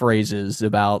nonsense phrases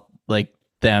about like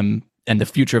them and the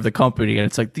future of the company. And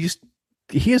it's like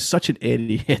he is such an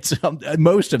idiot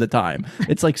most of the time.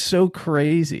 It's like so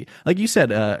crazy. Like you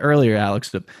said earlier,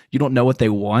 Alex, you don't know what they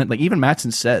want. Like even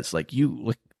Mattson says, like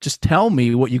just tell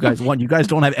me what you guys want. You guys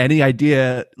don't have any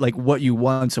idea like what you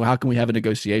want. So how can we have a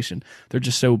negotiation? They're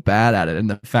just so bad at it. And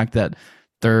the fact that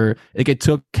it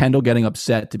took Kendall getting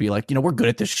upset to be like, we're good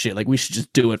at this shit. Like we should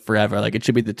just do it forever. Like it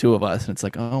should be the two of us. And it's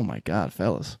like, oh my God,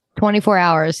 fellas. 24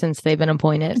 hours since they've been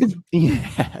appointed.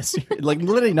 Yes. Like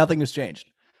literally nothing has changed.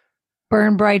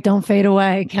 Burn bright, don't fade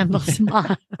away. Kendall's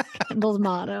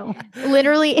motto.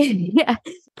 Literally, yeah.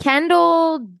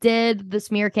 Kendall did the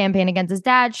smear campaign against his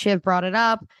dad. Shiv brought it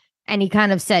up. And he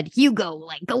kind of said, go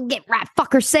get rat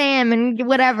fucker Sam and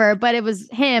whatever. But it was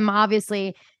him,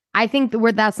 obviously. I think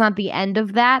that's not the end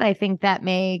of that. I think that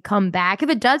may come back. If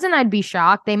it doesn't, I'd be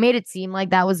shocked. They made it seem like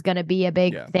that was going to be a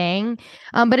big thing.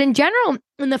 But in general,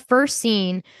 in the first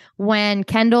scene, when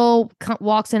Kendall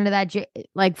walks into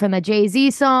that, from the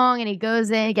Jay-Z song, and he goes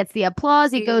in, he gets the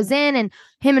applause, he goes in, and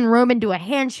him and Roman do a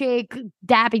handshake,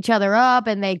 dap each other up,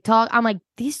 and they talk. I'm like,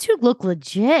 these two look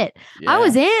legit. Yeah. I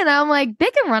was in. I'm like, they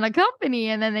can run a company.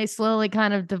 And then they slowly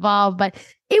kind of devolve. But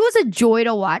it was a joy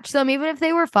to watch them, even if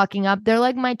they were fucking up. They're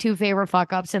like my 2 favorite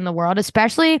fuck ups in the world,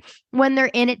 especially when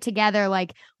they're in it together.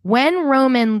 Like when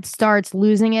Roman starts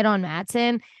losing it on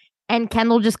Mattson and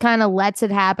Kendall just kind of lets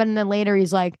it happen. And then later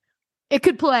he's like, it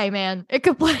could play, man. It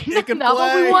could play. It could not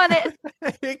what we wanted.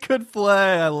 It could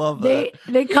play. I love that.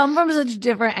 They come from such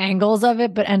different angles of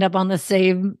it, but end up on the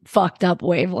same fucked up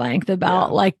wavelength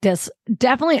about like this.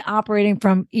 Definitely operating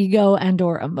from ego and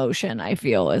or emotion, I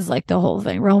feel, is like the whole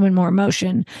thing. Roman more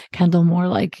emotion, Kendall more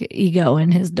like ego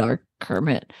in his dark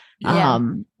Kermit.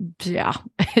 For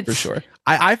sure.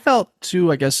 I felt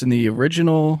too, I guess, in the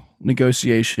original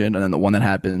negotiation and then the one that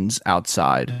happens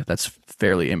outside, that's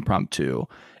fairly impromptu.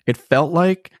 It felt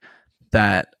like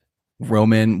that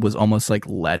Roman was almost like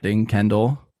letting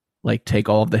Kendall like take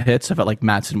all of the hits. I felt like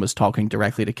Mattson was talking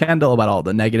directly to Kendall about all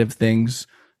the negative things,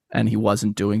 and he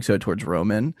wasn't doing so towards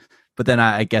Roman. But then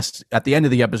I guess at the end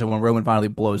of the episode, when Roman finally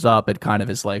blows up, it kind of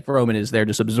is like Roman is there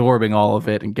just absorbing all of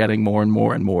it and getting more and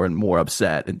more and more and more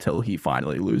upset until he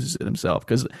finally loses it himself.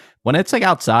 Because when it's like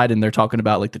outside and they're talking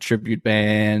about like the tribute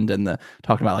band and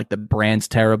talking about like the brand's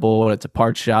terrible and it's a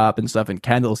part shop and stuff, and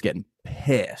Kendall's getting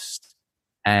pissed.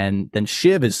 And then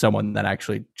Shiv is someone that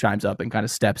actually chimes up and kind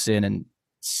of steps in and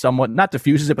somewhat not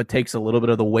diffuses it, but takes a little bit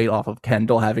of the weight off of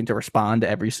Kendall having to respond to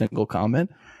every single comment.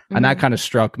 And that kind of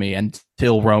struck me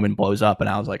until Roman blows up. And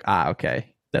I was like,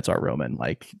 okay, that's our Roman.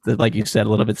 Like you said, a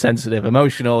little bit sensitive,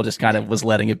 emotional, just kind of was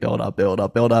letting it build up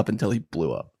until he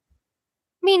blew up.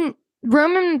 I mean,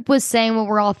 Roman was saying what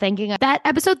we're all thinking. That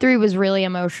episode 3 was really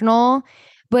emotional,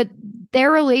 but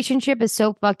their relationship is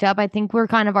so fucked up. I think we're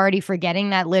kind of already forgetting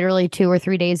that literally 2 or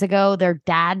 3 days ago, their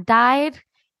dad died.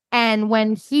 And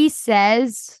when he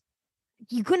says,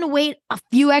 you couldn't wait a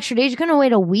few extra days. You couldn't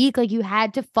wait a week. Like you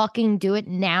had to fucking do it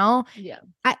now. Yeah.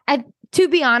 I to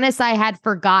be honest, I had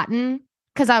forgotten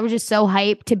because I was just so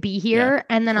hyped to be here. Yeah,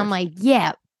 and then I'm like,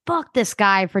 fuck this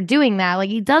guy for doing that. Like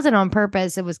he does it on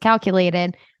purpose. It was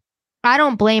calculated. I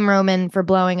don't blame Roman for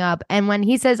blowing up. And when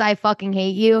he says, I fucking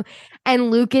hate you,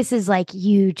 and Lucas is like,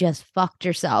 you just fucked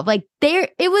yourself. Like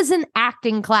it was an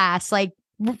acting class. Like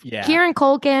Kieran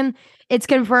Culkin, it's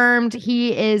confirmed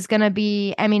he is going to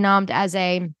be Emmy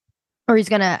nommed or he's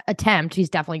going to attempt. He's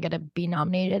definitely going to be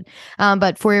nominated.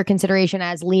 But for your consideration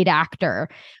as lead actor,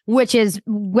 which is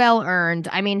well earned.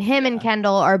 I mean, him and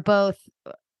Kendall are both,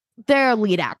 they're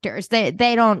lead actors. They're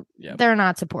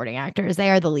not supporting actors. They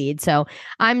are the lead. So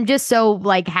I'm just so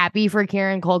like happy for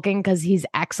Kieran Culkin because he's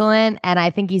excellent. And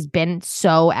I think he's been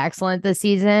so excellent this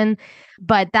season.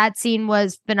 But that scene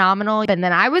was phenomenal. And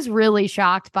then I was really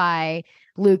shocked by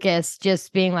Lucas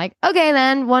just being like, okay,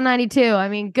 then 192. I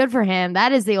mean, good for him.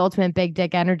 That is the ultimate big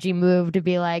dick energy move to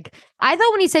be like, I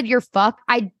thought when he said you're fucked,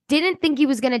 I didn't think he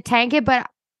was going to tank it, but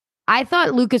I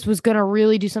thought Lucas was going to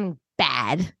really do something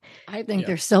bad. I think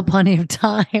there's still plenty of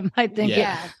time. I think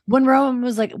when Roman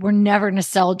was like, we're never going to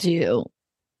sell to you,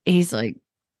 he's like,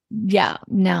 yeah,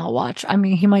 now watch. I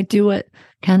mean, he might do what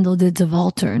Kendall did to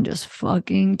Walter and just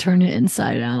fucking turn it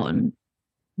inside out and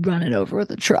run it over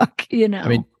with a truck, you know? I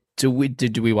mean, do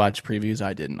we watch previews?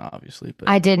 I didn't, obviously, but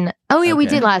I didn't. Oh yeah, we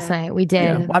did last night. We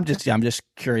did. Yeah. I'm just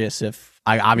curious if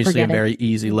obviously a very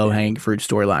easy low hanging fruit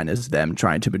storyline is them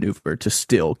trying to maneuver to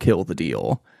still kill the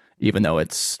deal, even though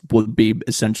would be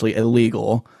essentially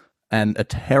illegal and a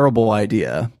terrible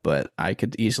idea. But I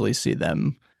could easily see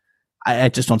them. I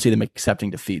just don't see them accepting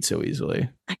defeat so easily.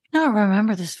 I cannot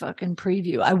remember this fucking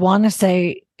preview. I want to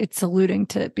say it's alluding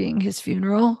to it being his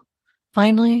funeral.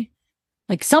 Finally,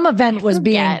 like some event was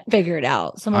being figured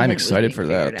out. I'm excited for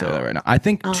that right now. I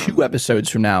think 2 episodes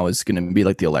from now is going to be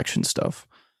like the election stuff.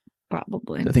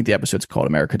 Probably. I think the episode's called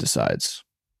America Decides.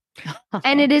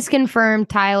 And it is confirmed,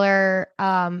 Tyler,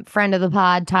 friend of the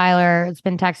pod, Tyler, has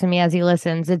been texting me as he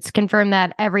listens. It's confirmed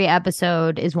that every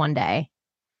episode is 1 day.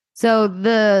 So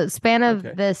the span of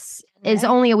this is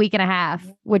only a week and a half,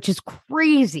 which is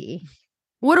crazy.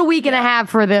 What a week and a half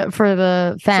for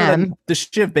the fam. So the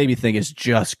Shiv baby thing is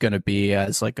just going to be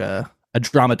as like a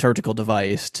dramaturgical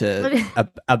device to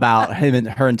about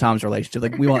her and Tom's relationship.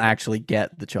 Like we won't actually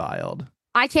get the child.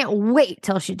 I can't wait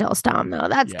till she tells Tom though.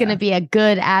 That's going to be a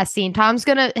good ass scene.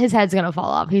 His head's going to fall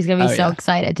off. He's going to be so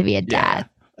excited to be a dad.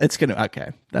 It's going to,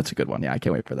 okay. That's a good one. Yeah, I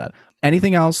can't wait for that.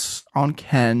 Anything else on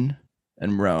Ken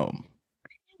and Rome?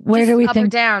 Where do we up think? Or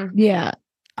down? Yeah.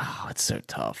 Oh, it's so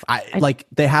tough. Like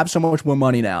they have so much more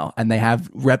money now, and they have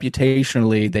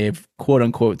reputationally, they've quote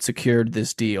unquote secured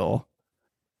this deal,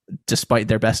 despite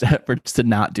their best efforts to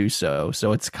not do so.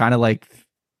 So it's kind of like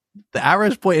the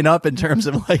arrow's pointing up in terms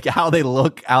of like how they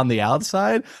look on the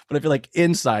outside, but I feel like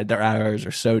inside their arrows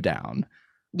are so down.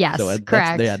 Yes, so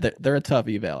correct. They're a tough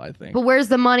eval, I think. But where's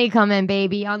the money coming,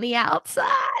 baby? On the outside.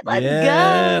 Let's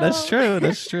go. That's true.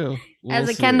 That's true. As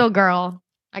a Kendall girl,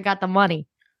 I got the money.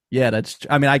 Yeah,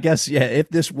 I mean, I guess, if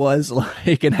this was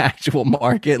like an actual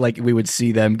market, like we would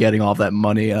see them getting all that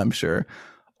money, and I'm sure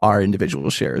our individual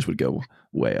shares would go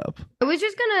way up. I was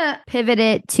just going to pivot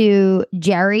it to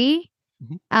Jerry,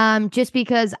 just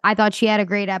because I thought she had a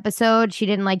great episode. She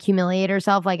didn't like humiliate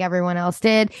herself like everyone else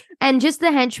did. And just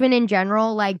the henchmen in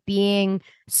general, like being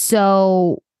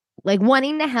so like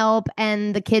wanting to help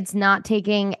and the kids not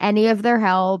taking any of their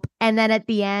help. And then at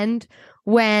the end,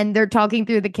 when they're talking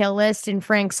through the kill list and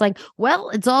Frank's like,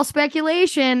 well, it's all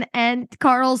speculation. And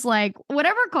Carl's like,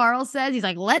 whatever Carl says, he's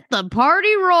like, let the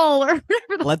party roll or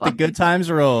whatever. Let the good times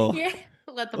roll. Yeah.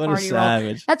 Let the party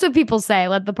roll. That's what people say.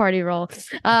 Let the party roll.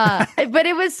 But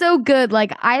it was so good.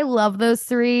 Like, I love those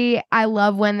 3. I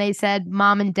love when they said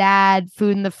mom and dad,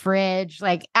 food in the fridge.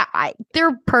 Like,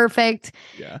 they're perfect.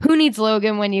 Yeah. Who needs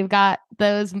Logan when you've got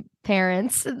those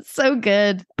parents? It's so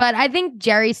good. But I think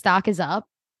Jerry's stock is up.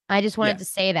 I just wanted to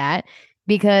say that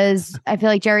because I feel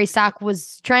like Jerry's stock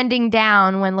was trending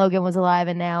down when Logan was alive,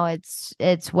 and now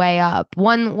it's way up.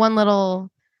 One little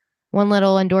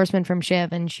endorsement from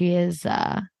Shiv, and she's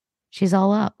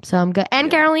all up. So I'm good.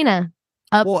 And Carolina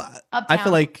up. Well, I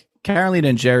feel like Carolina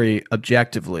and Jerry,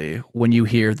 objectively, when you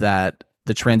hear that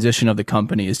the transition of the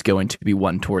company is going to be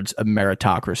one towards a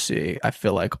meritocracy, I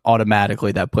feel like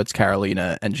automatically that puts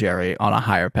Carolina and Jerry on a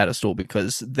higher pedestal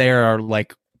because they're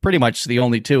like pretty much the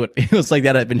only 2, it feels like,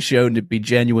 that have been shown to be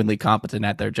genuinely competent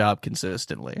at their job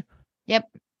consistently. Yep.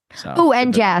 So,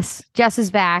 and Jess. Jess is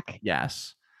back.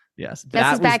 Yes. Jess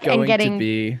that is back going and getting to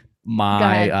be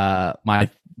my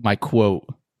my quote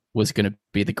was going to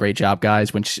be the great job,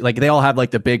 guys. When she, like, they all have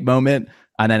like the big moment,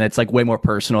 and then it's like way more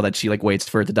personal that she like waits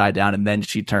for it to die down, and then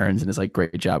she turns and is like,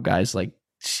 great job, guys. Like,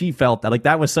 she felt that, like,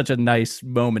 that was such a nice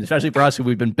moment, especially for us who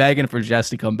we've been begging for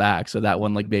Jess to come back. So that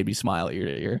one like made me smile ear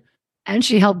to ear. And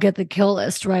she helped get the kill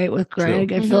list right with Greg.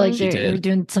 True. I feel like they were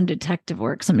doing some detective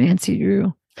work, some Nancy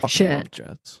Drew shit.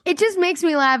 It just makes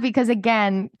me laugh because,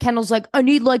 again, Kendall's like, I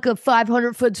need like a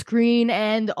 500-foot screen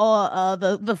and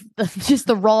the just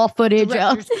the raw footage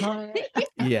of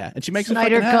yeah, and she makes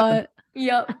Snyder it cut.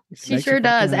 Yep, she sure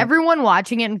does. Everyone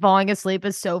watching it and falling asleep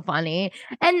is so funny.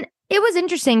 And it was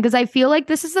interesting because I feel like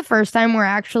this is the first time we're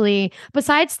actually,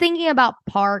 besides thinking about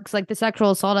parks, like the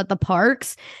sexual assault at the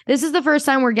parks, this is the first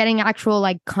time we're getting actual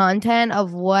like content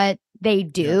of what they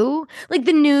do, like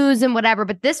the news and whatever.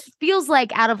 But this feels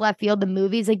like out of left field. The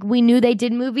movies, like we knew they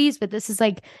did movies, but this is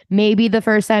like maybe the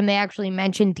first time they actually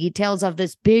mentioned details of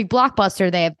this big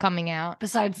blockbuster they have coming out.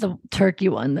 Besides the turkey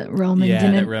one that Roman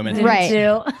didn't right.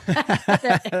 do.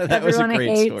 that was a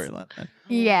great storyline.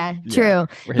 Yeah, true.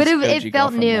 But it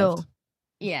felt new. Left.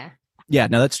 Yeah,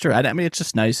 no, that's true. I mean, it's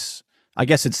just nice. I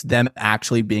guess it's them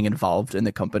actually being involved in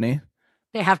the company.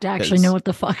 They have to actually know what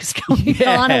the fuck is going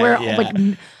on. Where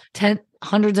like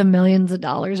hundreds of millions of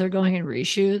dollars are going in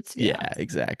reshoots. Yeah,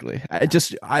 exactly.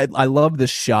 I love the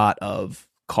shot of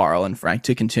Carl and Frank,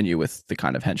 to continue with the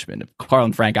kind of henchmen of Carl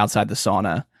and Frank outside the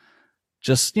sauna,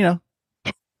 just,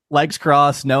 legs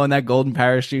crossed, knowing that golden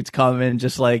parachute's coming,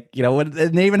 just like, and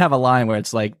they even have a line where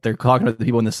it's like they're talking to the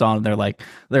people in the sauna, and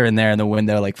they're in there in the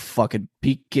window like fucking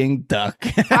Peking duck.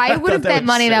 I would have bet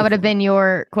money that would have been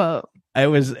your quote.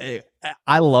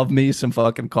 I love me some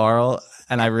fucking Carl,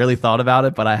 and I really thought about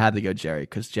it, but I had to go Jerry,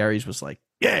 because Jerry's was like,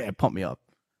 yeah, pump me up.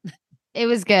 It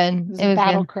was good. It was a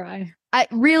battle cry.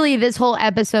 This whole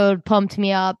episode pumped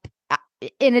me up.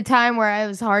 In a time where it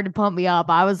was hard to pump me up,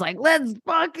 I was like, let's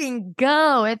fucking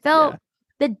go. It felt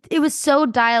that it was so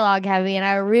dialogue heavy, and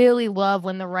I really love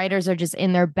when the writers are just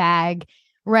in their bag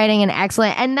writing an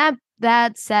excellent, and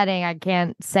that setting, I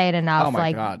can't say it enough. Oh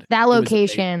my God. That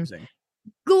location,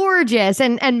 gorgeous.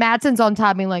 And Madsen's on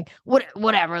top being like,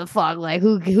 whatever the fuck, like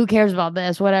who cares about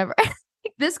this, whatever.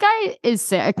 This guy is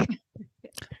sick.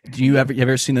 You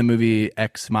ever seen the movie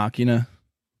Ex Machina?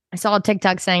 I saw a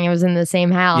TikTok saying it was in the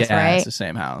same house, right? Yeah, it's the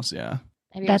same house, yeah.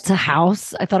 That's a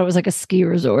house? I thought it was like a ski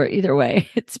resort. Either way,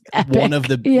 it's epic. One of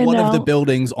the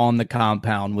buildings on the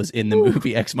compound was in the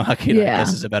movie Ex Machina. I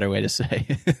guess is a better way to say.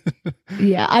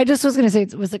 Yeah, I just was going to say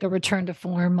it was like a return to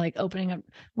form, like opening up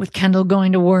with Kendall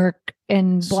going to work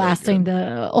and blasting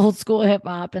the old school hip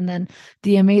hop, and then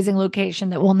the amazing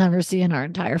location that we'll never see in our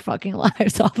entire fucking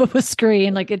lives off of a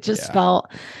screen. Like it just felt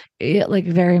like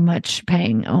very much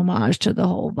paying homage to the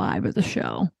whole vibe of the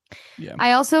show. Yeah.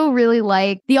 I also really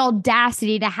like the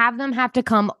audacity to have them have to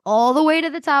come all the way to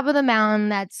the top of the mountain,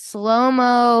 that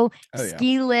slow-mo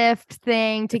ski lift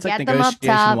thing to get them up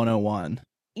top. 101.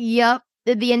 Yep.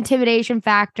 The intimidation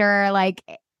factor, like,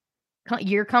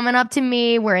 you're coming up to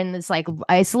me. We're in this like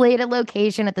isolated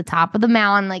location at the top of the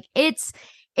mountain. Like it's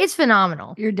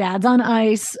phenomenal. Your dad's on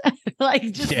ice,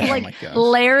 like just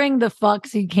layering the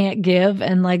fucks he can't give,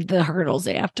 and like the hurdles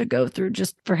they have to go through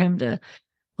just for him to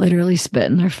literally spit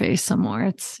in their face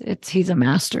somewhere. He's a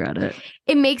master at it.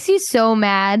 It makes you so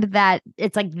mad that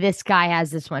it's like this guy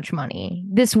has this much money.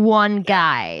 This one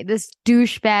guy, this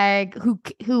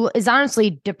douchebag who is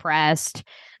honestly depressed.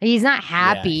 He's not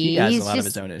happy. Yeah, he has a lot of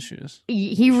his own issues.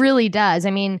 He really does.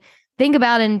 I mean, think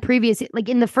about in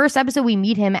the first episode, we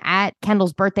meet him at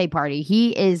Kendall's birthday party.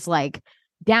 He is like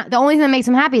down. The only thing that makes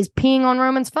him happy is peeing on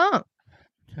Roman's phone.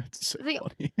 That's so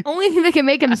funny. Only thing that can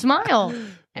make him smile.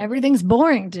 Everything's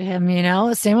boring to him,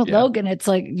 Same with Logan. It's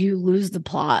like you lose the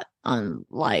plot on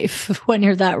life when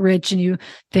you're that rich and you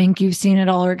think you've seen it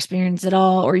all or experienced it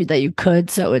all, or that you could,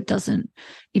 so it doesn't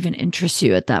even interest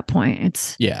you at that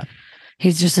point.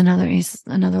 He's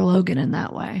another Logan in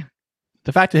that way.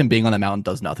 The fact of him being on the mountain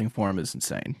does nothing for him is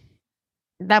insane.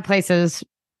 That place is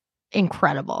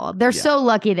incredible. They're so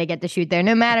lucky they get to shoot there.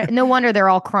 No wonder they're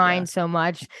all crying so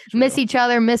much. True. Miss each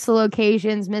other, miss the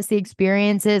locations, miss the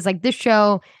experiences. Like this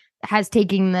show has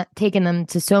taken them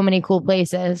to so many cool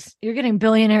places. You're getting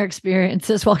billionaire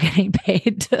experiences while getting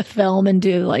paid to film and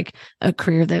do like a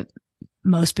career that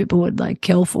most people would like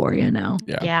kill for,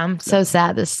 Yeah, I'm so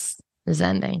sad this is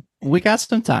ending. We got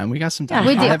some time. We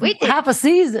did. Half a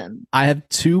season. I have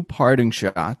 2 parting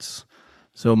shots.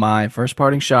 So my first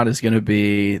parting shot is going to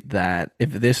be that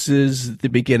if this is the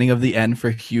beginning of the end for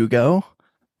Hugo,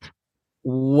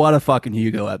 what a fucking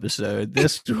Hugo episode.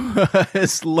 This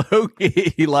was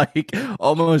low-key, like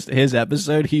almost his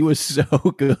episode. He was so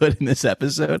good in this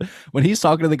episode. When he's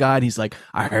talking to the guy and he's like,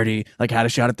 I heard he like had a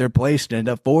shot at third place and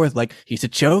ended up 4th. Like he's a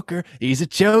choker.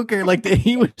 Like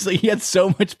he had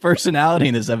so much personality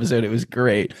in this episode. It was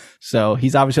great. So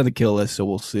he's obviously on the kill list. So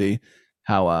we'll see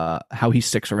how he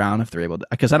sticks around if they're able to,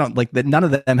 because I don't like that none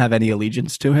of them have any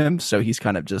allegiance to him, so he's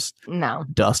kind of just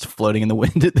dust floating in the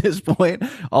wind at this point.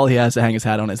 All he has to hang his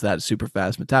hat on is that super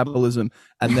fast metabolism.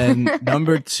 And then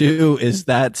number 2 is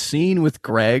that scene with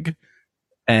Greg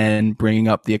and bringing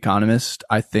up The Economist.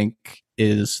 I think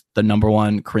is the number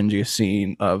 1 cringiest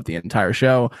scene of the entire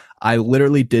show. I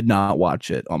literally did not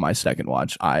watch it on my second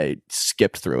watch. I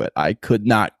skipped through it. I could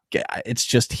not get, it's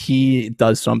just, he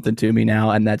does something to me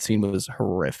now, and that scene was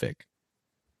horrific.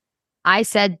 I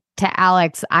said to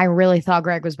Alex, I really thought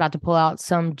Greg was about to pull out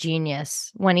some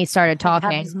genius when he started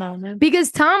talking,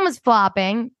 because Tom was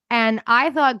flopping, and I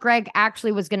thought Greg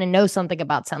actually was going to know something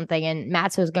about something, and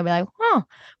Matt was going to be like, huh,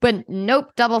 but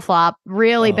nope, double flop,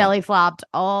 really belly flopped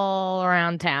all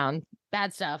around town.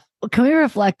 Bad stuff. Can we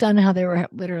reflect on how they were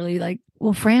literally like,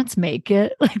 will France make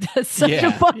it? Like that's such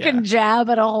a fucking jab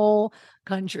at a whole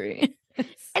country. And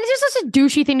it's just such a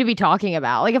douchey thing to be talking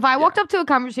about. Like if I walked up to a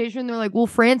conversation and they're like, will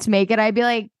France make it? I'd be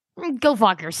like, Go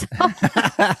fuck yourself.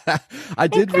 I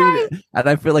did read it, and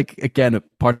I feel like, again,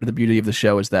 part of the beauty of the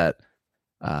show is that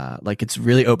like it's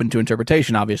really open to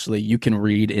interpretation. Obviously, you can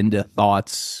read into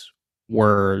thoughts,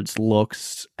 words,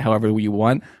 looks, however you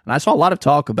want. And I saw a lot of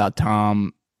talk about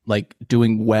Tom like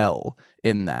doing well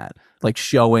in that, like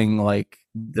showing like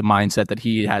the mindset that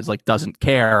he has, like doesn't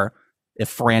care if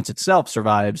France itself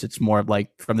survives. It's more of like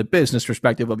from the business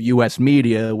perspective of U.S.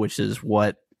 media, which is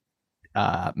what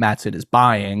Mattson is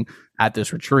buying at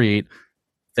this retreat.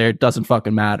 There doesn't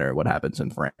fucking matter what happens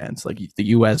in France. Like the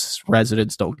U.S.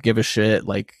 residents don't give a shit.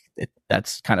 Like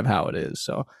that's kind of how it is.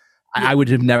 So I would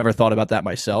have never thought about that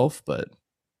myself, but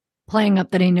playing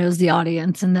up that he knows the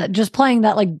audience, and that just playing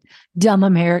that like dumb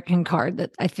American card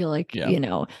that I feel like, you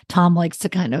know, Tom likes to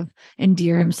kind of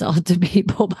endear himself to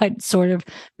people by sort of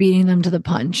beating them to the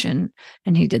punch. And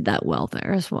he did that well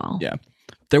there as well. Yeah.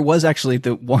 There was actually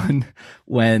the one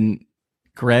when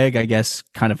Greg, I guess,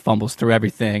 kind of fumbles through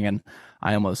everything, and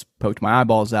I almost poked my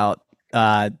eyeballs out.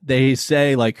 They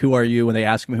say, like, who are you? When they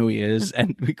ask him who he is.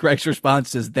 And Greg's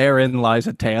response is, therein lies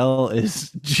a tale,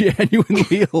 is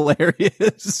genuinely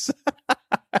hilarious.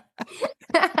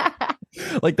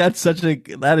 Like,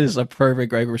 that is a perfect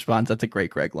Greg response. That's a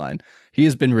great Greg line. He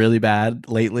has been really bad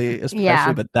lately,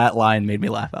 especially, but that line made me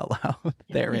laugh out loud.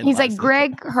 Therein He's like,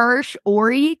 Greg Hirsch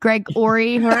Ori, Greg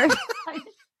Ori Hirsch.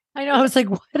 I know. I was like,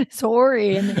 what is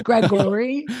Ori? And then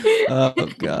Gregory. Oh,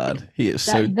 God. He is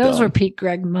so dumb. Those were peak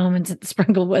Greg moments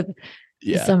sprinkled with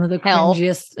some of the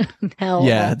cringiest hell.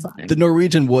 Yeah. The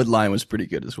Norwegian Wood line was pretty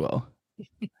good as well.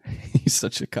 He's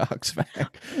such a cocksbag.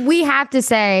 We have to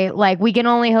say, like, we can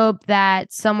only hope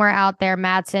that somewhere out there,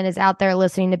 Mattson is out there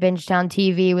listening to Bingetown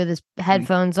TV with his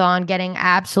headphones on, getting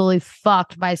absolutely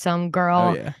fucked by some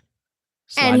girl. Oh, yeah.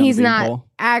 And he's not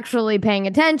actually paying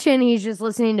attention. He's just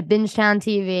listening to Bingetown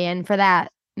TV. And for that,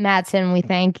 Mattson, we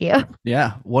thank you.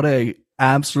 Yeah. What a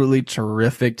absolutely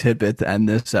terrific tidbit to end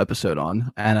this episode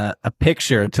on. And a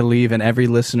picture to leave in every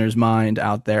listener's mind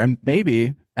out there. And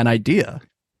maybe an idea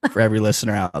for every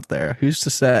listener out there. Who's to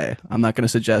say? I'm not going to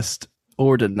suggest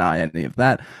or deny any of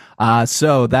that.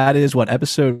 So that is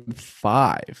episode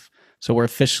 5. So we're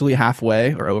officially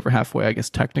halfway, or over halfway, I guess,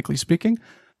 technically speaking,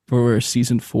 for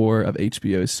season 4 of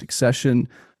HBO's Succession.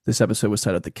 This episode was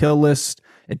titled The Kill List.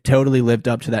 It totally lived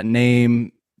up to that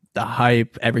name, the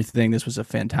hype, everything. This was a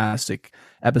fantastic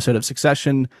episode of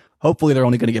Succession. Hopefully they're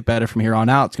only going to get better from here on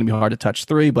out. It's going to be hard to touch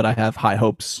 3, but I have high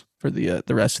hopes for the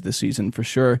rest of the season for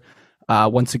sure.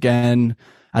 Once again,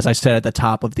 as I said at the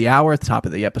top of the hour, at the top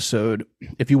of the episode,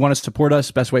 if you want to support us,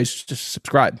 best way is just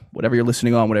subscribe. Whatever you're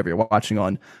listening on, whatever you're watching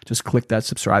on, just click that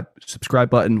subscribe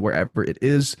button wherever it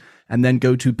is. And then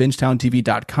go to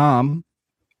bingetowntv.com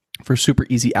for super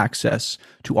easy access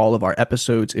to all of our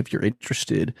episodes if you're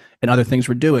interested in other things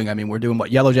we're doing. I mean, we're doing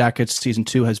Yellow Jackets season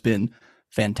 2 has been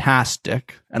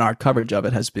fantastic, and our coverage of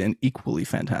it has been equally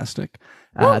fantastic.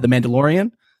 The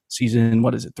Mandalorian season,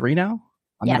 3 now?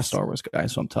 I'm not a Star Wars guy,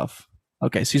 so I'm tough.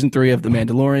 Okay, season 3 of The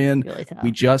Mandalorian. Really tough.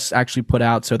 We just actually put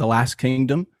out, The Last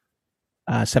Kingdom.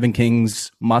 Seven Kings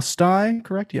Must Die,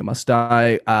 correct? Yeah, Must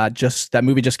Die. That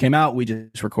movie just came out. We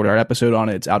just recorded our episode on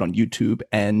it. It's out on YouTube.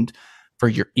 And for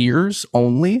your ears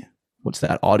only, what's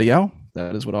that? Audio?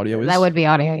 That is what audio is? That would be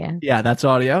audio, yeah. Yeah, that's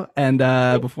audio. And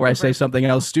before I say something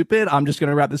else stupid, I'm just going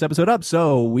to wrap this episode up.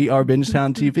 So we are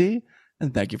Bingetown TV,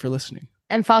 and thank you for listening.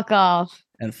 And fuck off.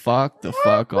 And fuck the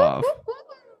fuck off.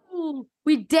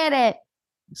 We did it.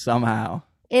 Somehow.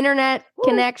 Internet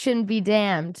connection be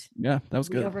damned. Yeah, that was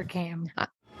good. We overcame.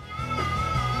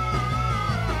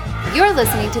 You're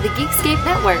listening to the Geekscape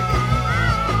Network.